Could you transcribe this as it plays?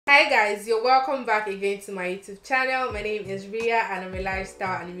Hi guys, you're welcome back again to my YouTube channel. My name is Ria and I'm a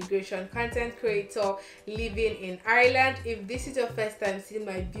lifestyle and immigration content creator living in Ireland. If this is your first time seeing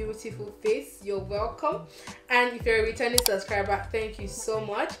my beautiful face, you're welcome. And if you're a returning subscriber, thank you so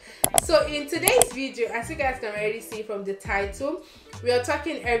much. So in today's video, as you guys can already see from the title, we are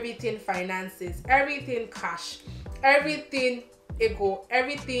talking everything finances, everything cash, everything ego,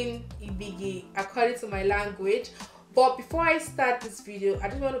 everything ibigi according to my language. But before I start this video, I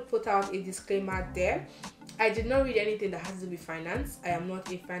just want to put out a disclaimer there. I did not read anything that has to do with finance. I am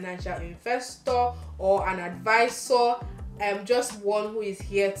not a financial investor or an advisor. I am just one who is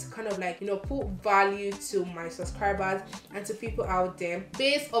here to kind of put value to my subscribers and to people out there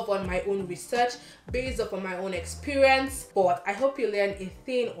based off on my own research, based off on my own experience. But I hope you learn a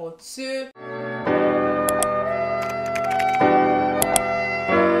thing or two.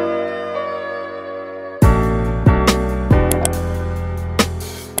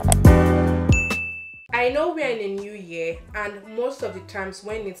 I know we're in a new year, and most of the times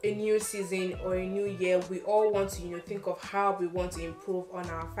when it's a new season or a new year, we all want to think of how we want to improve on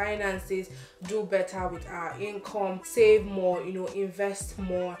our finances, do better with our income, save more, invest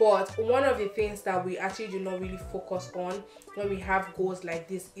more. But one of the things that we actually do not really focus on when we have goals like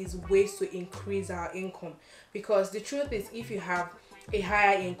this is ways to increase our income, because the truth is, if you have a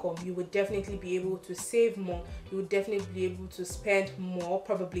higher income, you would definitely be able to save more, you would definitely be able to spend more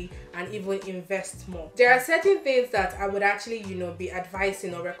probably, and even invest more. There are certain things that I would actually be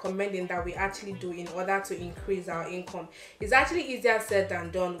advising or recommending that we actually do in order to increase our income. It's actually easier said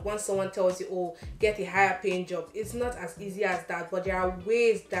than done. Once someone tells you, oh, get a higher paying job, it's not as easy as that, but there are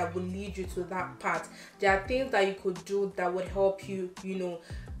ways that will lead you to that path. There are things that you could do that would help you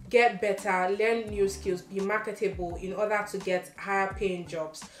get better, learn new skills, be marketable in order to get higher paying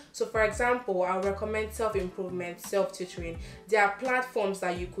jobs. So for example, I recommend self-improvement, self-tutoring. There are platforms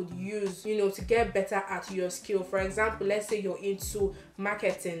that you could use, to get better at your skill. For example, let's say you're into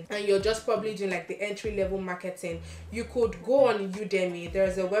marketing and you're just probably doing like the entry-level marketing. You could go on Udemy.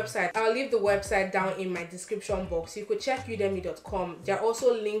 There's a website. I'll leave the website down in my description box. You could check udemy.com. There are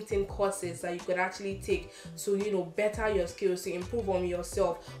also LinkedIn courses that you could actually take to, better your skills, to improve on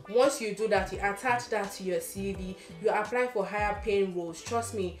yourself. Once you do that, you attach that to your CV, you apply for higher paying roles.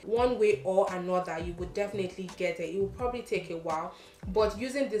 Trust me, one way or another, you would definitely get it. It will probably take a while, but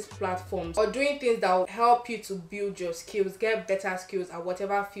using these platforms or doing things that will help you to build your skills, get better skills at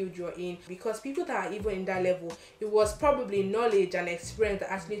whatever field you're in, because people that are even in that level, it was probably knowledge and experience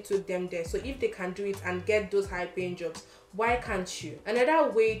that actually took them there. So if they can do it and get those high paying jobs, why can't you?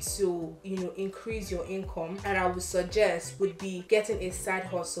 Another way to increase your income that I would suggest would be getting a side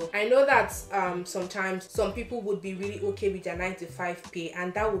hustle. I know that sometimes some people would be really okay with their 9-to-5 pay,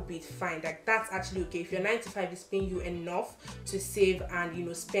 and that would be fine. Like, that's actually okay. If your 9-to-5 is paying you enough to save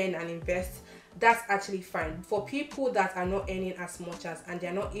and spend and invest, that's actually fine. For people that are not earning as much as, and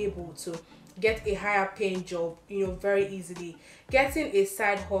they're not able to get a higher paying job very easily, getting a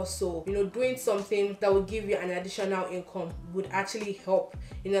side hustle, doing something that will give you an additional income would actually help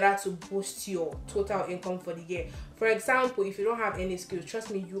in order to boost your total income for the year. For example, if you don't have any skills,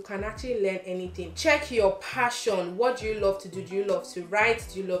 trust me, you can actually learn anything. Check your passion. What do you love to do? Do you love to write?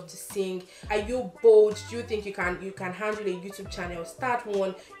 Do you love to sing? Are you bold? Do you think you can handle a YouTube channel? Start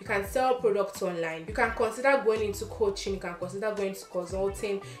one. You can sell products online. You can consider going into coaching. You can consider going into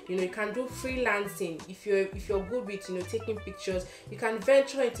consulting. You can do freelancing. If you're good with taking pictures, you can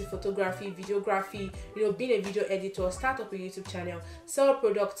venture into photography, videography, being a video editor, start up a YouTube channel, sell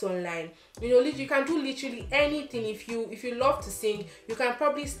products online. You can do literally anything. If you love to sing, you can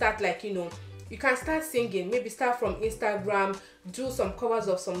probably start you can start singing, maybe start from Instagram, do some covers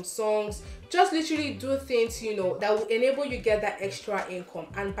of some songs, just literally do things that will enable you get that extra income.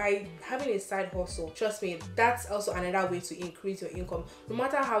 And by having a side hustle, trust me, that's also another way to increase your income, no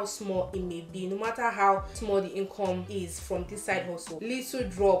matter how small it may be, no matter how small the income is from this side hustle. Little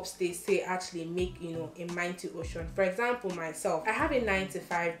drops, they say, actually make a mighty ocean. For example, myself, I have a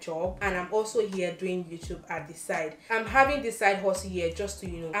 9-to-5 job, and I'm also here doing YouTube at the side. I'm having this side hustle here just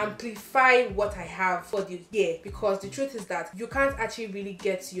to amplify what I have for the year, because the truth is that you can't actually really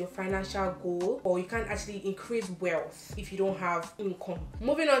get to your financial goal, or you can't actually increase wealth if you don't have income.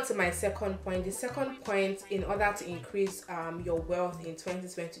 Moving on to my second point. The second point in order to increase your wealth in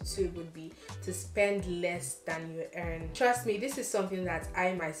 2022 would be to spend less than you earn. Trust me, this is something that I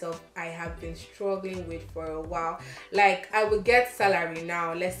have been struggling with for a while. Like, I will get salary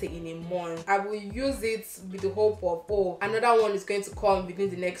now, let's say in a month, I will use it with the hope of, oh, another one is going to come within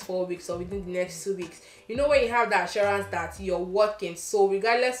the next 4 weeks or within the next 2 weeks. When you have that assurance that you're working, so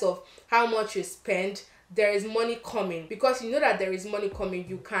regardless of how much you spend, there is money coming. Because you know that there is money coming,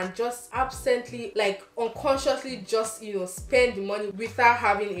 you can just absently, like unconsciously, just spend the money without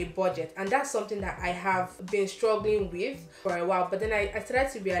having a budget. And that's something that I have been struggling with for a while. But then I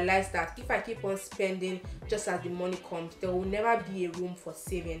started to realize that if I keep on spending just as the money comes, there will never be a room for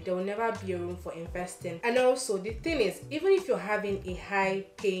saving, there will never be a room for investing. And also the thing is, even if you're having a high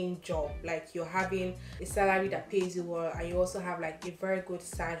paying job, like you're having a salary that pays you well, and you also have like a very good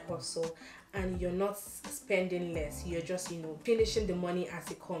side hustle, and you're not spending less, you're just finishing the money as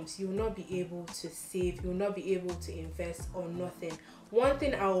it comes, you will not be able to save, you will not be able to invest or nothing. One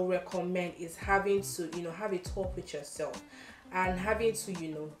thing I will recommend is having to have a talk with yourself, and having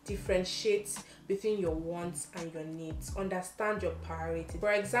to differentiate between your wants and your needs. Understand your priorities.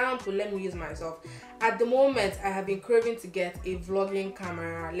 For example, let me use myself. At the moment, I have been craving to get a vlogging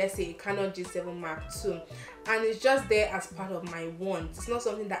camera, let's say a Canon G7 Mark II, and it's just there as part of my want. It's not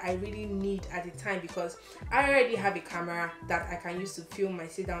something that I really need at the time, because I already have a camera that I can use to film my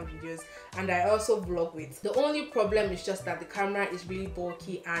sit down videos, and I also vlog with. The only problem is just that the camera is really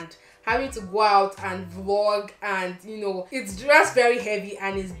bulky, and having to go out and vlog, and it's just very heavy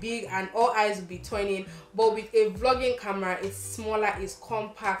and it's big, and all eyes will be turning. But with a vlogging camera, it's smaller, it's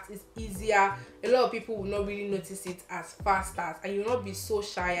compact, it's easier. A lot of people will not really notice it as fast as, and you'll not be so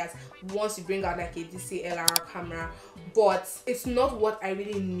shy as once you bring out like a DSLR camera. But it's not what I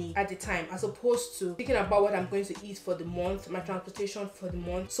really need at the time, as opposed to thinking about what I'm going to eat for the month, my transportation for the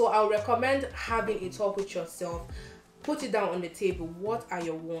month. So I'll recommend having a talk with yourself. Put it down on the table. What are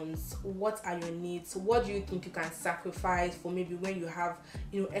your wants? What are your needs? What do you think you can sacrifice for maybe when you have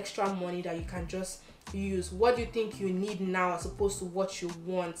extra money that you can just use? What do you think you need now as opposed to what you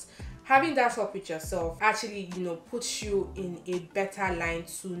want? Having that talk with yourself actually puts you in a better line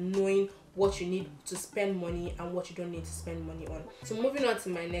to knowing what you need to spend money and what you don't need to spend money on. So moving on to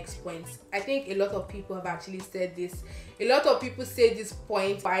my next point, I think a lot of people have actually said this. A lot of people say this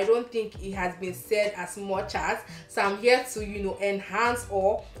point, but I don't think it has been said as much as. So I'm here to enhance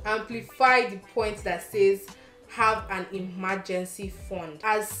or amplify the point that says have an emergency fund.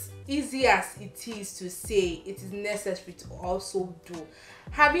 As easy as it is to say, it is necessary to also do.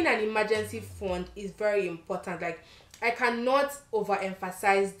 Having an emergency fund is very important. Like, I cannot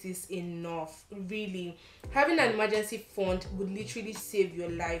overemphasize this enough. Really, having an emergency fund would literally save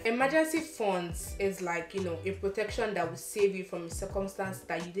your life. Emergency funds is like a protection that will save you from a circumstance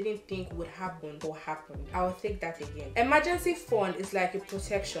that you didn't think would happen or happened. I'll take that again. Emergency fund is like a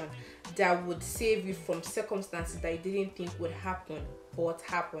protection that would save you from circumstances that you didn't think would happen but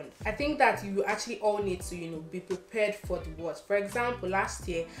happened. I think that you actually all need to be prepared for the worst. For example, last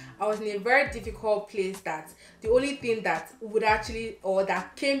year I was in a very difficult place that the only thing that would actually, or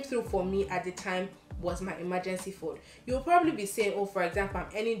that came through for me at the time, was my emergency fund. You'll probably be saying, oh, for example,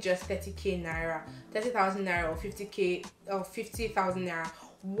 I'm earning just 30k naira, 30,000 naira, or 50k or 50,000 naira.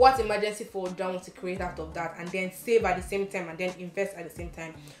 What emergency fund do I want to create out of that, and then save at the same time, and then invest at the same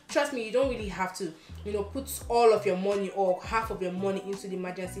time? Trust me, you don't really have to put all of your money or half of your money into the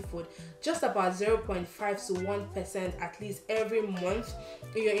emergency fund. Just about 0.5 to 1% at least every month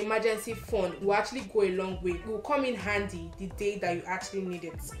in your emergency fund will actually go a long way. It will come in handy the day that you actually need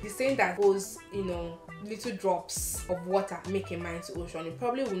it. The saying that goes, little drops of water make a mighty ocean. It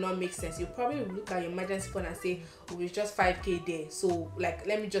probably will not make sense. You probably will look at your emergency fund and say, oh, it's just 5k there, so like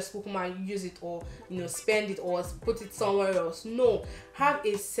let me just use it, or spend it, or put it somewhere else. No, have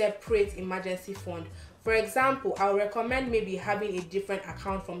a separate emergency fund. For example, I would recommend maybe having a different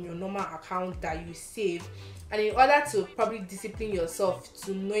account from your normal account that you save. And in order to probably discipline yourself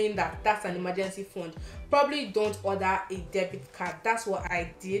to knowing that that's an emergency fund, probably don't order a debit card. That's what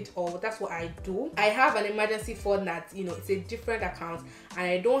I did, or that's what I do. I have an emergency fund that it's a different account, and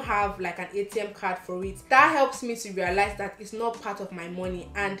I don't have like an ATM card for it. That helps me to realize that it's not part of my money,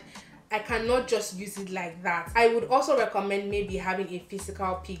 and I cannot just use it like that. I would also recommend maybe having a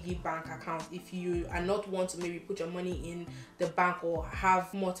physical piggy bank account if you are not want to maybe put your money in the bank or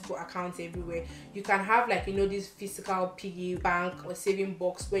have multiple accounts everywhere. You can have like this physical piggy bank or saving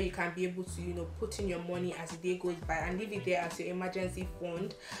box where you can be able to put in your money as the day goes by and leave it there as your emergency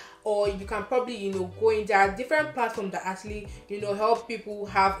fund. Or you can probably go in, there are different platforms that actually help people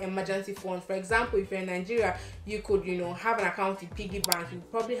have emergency funds. For example, if you're in Nigeria, you could have an account with piggy bank. You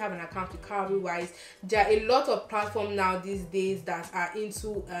probably have an account with Cowrywise. There are a lot of platforms now these days that are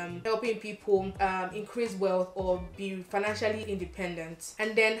into helping people increase wealth or be financially independent.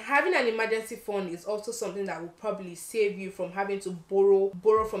 And then having an emergency fund is also something that will probably save you from having to borrow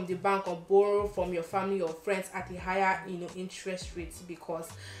from the bank or borrow from your family or friends at a higher interest rates, because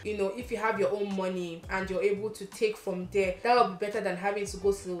you know, if you have your own money and you're able to take from there, that will be better than having to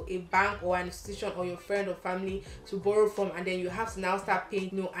go to a bank or an institution or your friend or family to borrow from, and then you have to now start paying,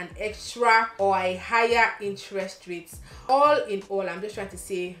 you know, an extra or a higher interest rates. All in all, I'm just trying to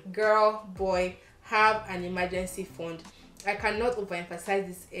say, girl, boy, have an emergency fund. I cannot overemphasize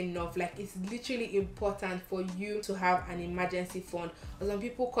this enough. Like, it's literally important for you to have an emergency fund, or some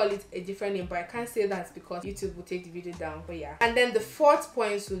people call it a different name, but I can't say that because YouTube will take the video down. But yeah. And then the fourth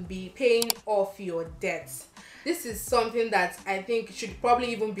point would be paying off your debts. This is something that I think should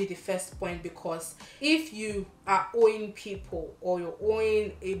probably even be the first point, because if you are owing people, or you're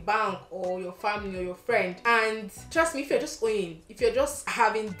owing a bank or your family or your friend, and trust me, if you're just owing, if you're just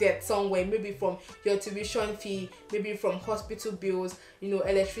having debt somewhere, maybe from your tuition fee, maybe from hospital bills, you know,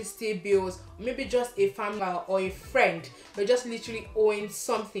 electricity bills, maybe just a family or a friend, you're just literally owing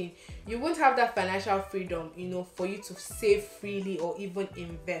something, you won't have that financial freedom, you know, for you to save freely or even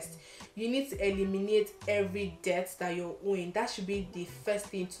invest. You need to eliminate every debt that you're owing. That should be the first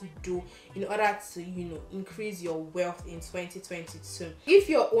thing to do in order to, you know, increase your wealth in 2022. If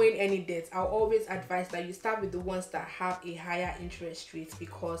you're owing any debt, I'll always advise that you start with the ones that have a higher interest rate,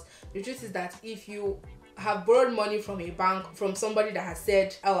 because the truth is that if you have borrowed money from a bank, from somebody that has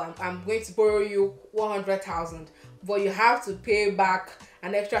said, oh, I'm going to borrow you 100,000, but you have to pay back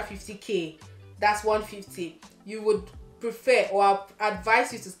an extra 50k, that's 150, you would prefer or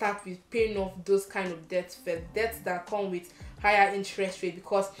advise you to start with paying off those kind of debts first, debts that come with higher interest rate,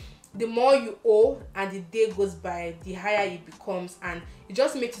 because the more you owe and the day goes by, the higher it becomes, and it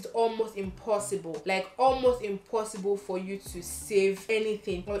just makes it almost impossible, like almost impossible for you to save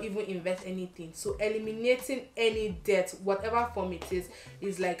anything or even invest anything. So eliminating any debt, whatever form it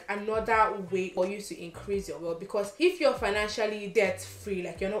is like another way for you to increase your wealth. Because if you're financially debt free,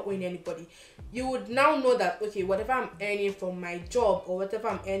 like you're not owing anybody, you would now know that, okay, whatever I'm earning from my job or whatever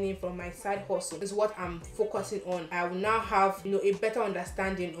I'm earning from my side hustle is what I'm focusing on. I will now have, you know, a better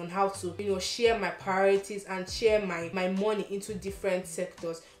understanding on how to, you know, share my priorities and share my money into different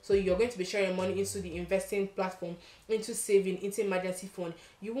sectors. So you're going to be sharing money into the investing platform, into saving, into emergency fund.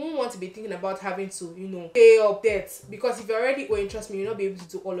 You won't want to be thinking about having to, you know, pay up debts, because if you're already owing, trust me, you'll not be able to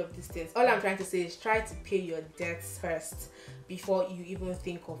do all of these things. All I'm trying to say is try to pay your debts first before you even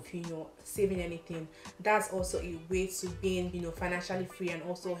think of, you know, saving anything. That's also a way to being, you know, financially free and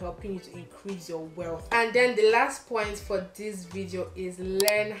also helping you to increase your wealth. And then the last point for this video is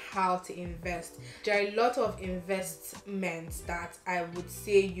learn how to invest. There are a lot of investments that I would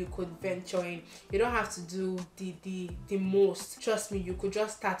say you could venture in. You don't have to do the most. Trust me, you could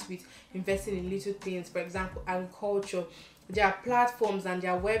just start with investing in little things. For example, agriculture. There are platforms and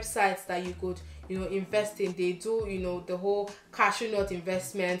there are websites that you could, you know, invest in. They do, you know, the whole cashew nut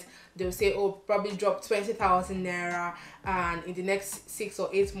investment. They'll say, oh, probably drop 20,000 naira, and in the next 6 or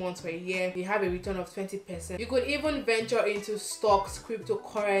 8 months or a year, you have a return of 20%. You could even venture into stocks,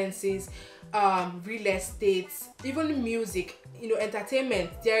 cryptocurrencies, real estate, even music, you know, entertainment.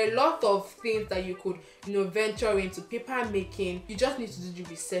 There are a lot of things that you could, you know, venture into. Paper making, you just need to do the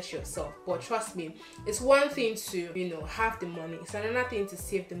research yourself. But trust me, it's one thing to, you know, have the money, it's another thing to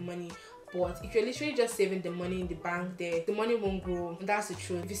save the money. But if you're literally just saving the money in the bank there, the money won't grow. And that's the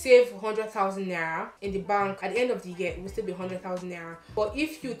truth. If you save 100,000 naira in the bank, at the end of the year, it will still be 100,000 naira. But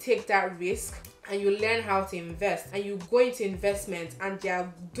if you take that risk and you learn how to invest and you go into investments and they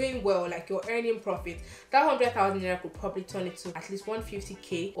are doing well, like you're earning profit, that 100,000 naira could probably turn it to at least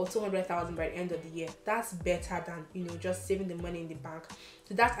 150k or 200,000 by the end of the year. That's better than, you know, just saving the money in the bank.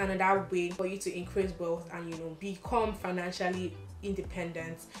 So that's another way for you to increase wealth and, you know, become financially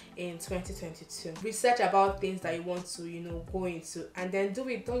independent in 2022. Research about things that you want to, you know, go into, and then do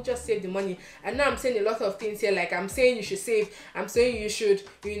it. Don't just save the money. I know I'm saying a lot of things here, like I'm saying you should save, I'm saying you should,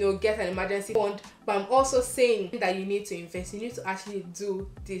 you know, get an emergency fund, but I'm also saying that you need to invest. You need to actually do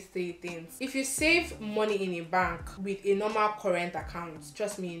these 3 things. If you save money in a bank with a normal current account,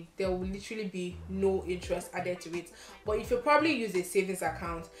 trust me, there will literally be no interest added to it. But if you probably use a savings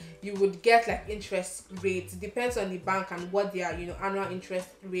account, you would get like interest rates. Depends on the bank and what their, you know, annual interest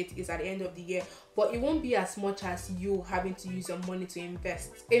rate is at the end of the year. But it won't be as much as you having to use your money to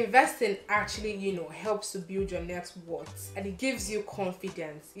invest. Investing actually, you know, helps to build your net worth, and it gives you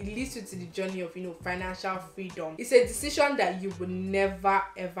confidence. It leads you to the journey of, you know, financial freedom. It's a decision that you will never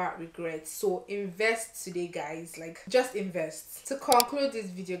ever regret. So invest today, guys. Like, just invest. To conclude this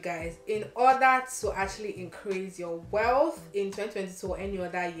video, guys, in order to actually increase your wealth in 2022 or any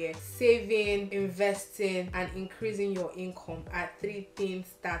other year, saving, investing, and increasing your income are 3 things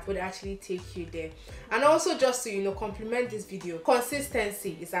that would actually take you there. there. And also, just to, you know, complement this video,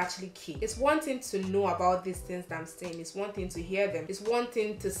 consistency is actually key. It's one thing to know about these things that I'm saying, it's one thing to hear them, it's one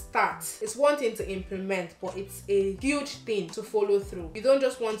thing to start, it's one thing to implement, but it's a huge thing to follow through. You don't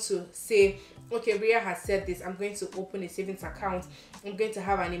just want to say, okay, Ria has said this, I'm going to open a savings account, I'm going to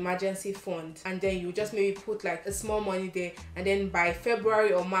have an emergency fund, and then you just maybe put like a small money there, and then by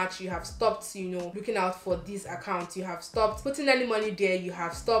February or March you have stopped, you know, looking out for these accounts, you have stopped putting any money there, you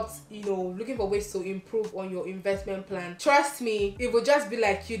have stopped, you know, looking for ways to improve on your investment plan. Trust me, it will just be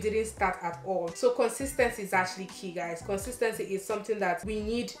like you didn't start at all. So consistency is actually key, guys. Consistency is something that we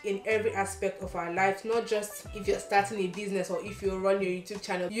need in every aspect of our life, not just if you're starting a business or if you run your YouTube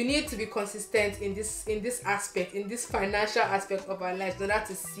channel. You need to be consistent in this aspect, in this financial aspect of our lives, in order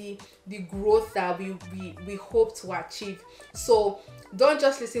to see the growth that we hope to achieve. So don't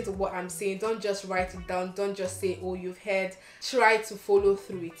just listen to what I'm saying, don't just write it down, don't just say, oh, you've heard. Try to follow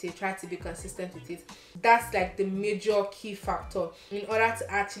through with it, try to be consistent with it. That's like the major key factor in order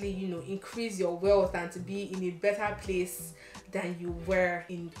to actually, you know, increase your wealth and to be in a better place than you were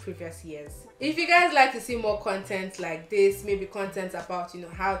in previous years. If you guys like to see more content like this, maybe content about, you know,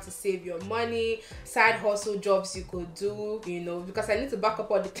 how to save your money, side hustle jobs you could do, you know, because I need to back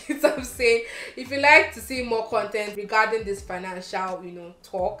up all the things I'm saying. If you like to see more content regarding this financial, you know,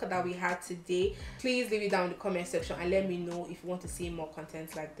 talk that we had today, please leave it down in the comment section and let me know if you want to see more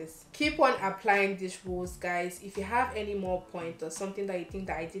content like this. Keep on applying these rules, guys. If you have any more point or something that you think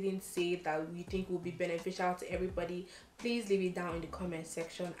that I didn't say that you think will be beneficial to everybody, please leave it down in the comment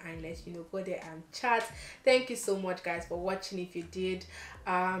section and let you know. Go there and chat. Thank you so much, guys, for watching. If you did,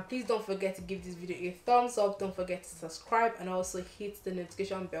 please don't forget to give this video a thumbs up, don't forget to subscribe, and also hit the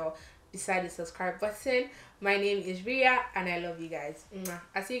notification bell beside the subscribe button. My name is Ria and I love you guys.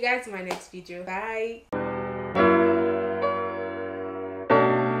 I'll see you guys in my next video. Bye.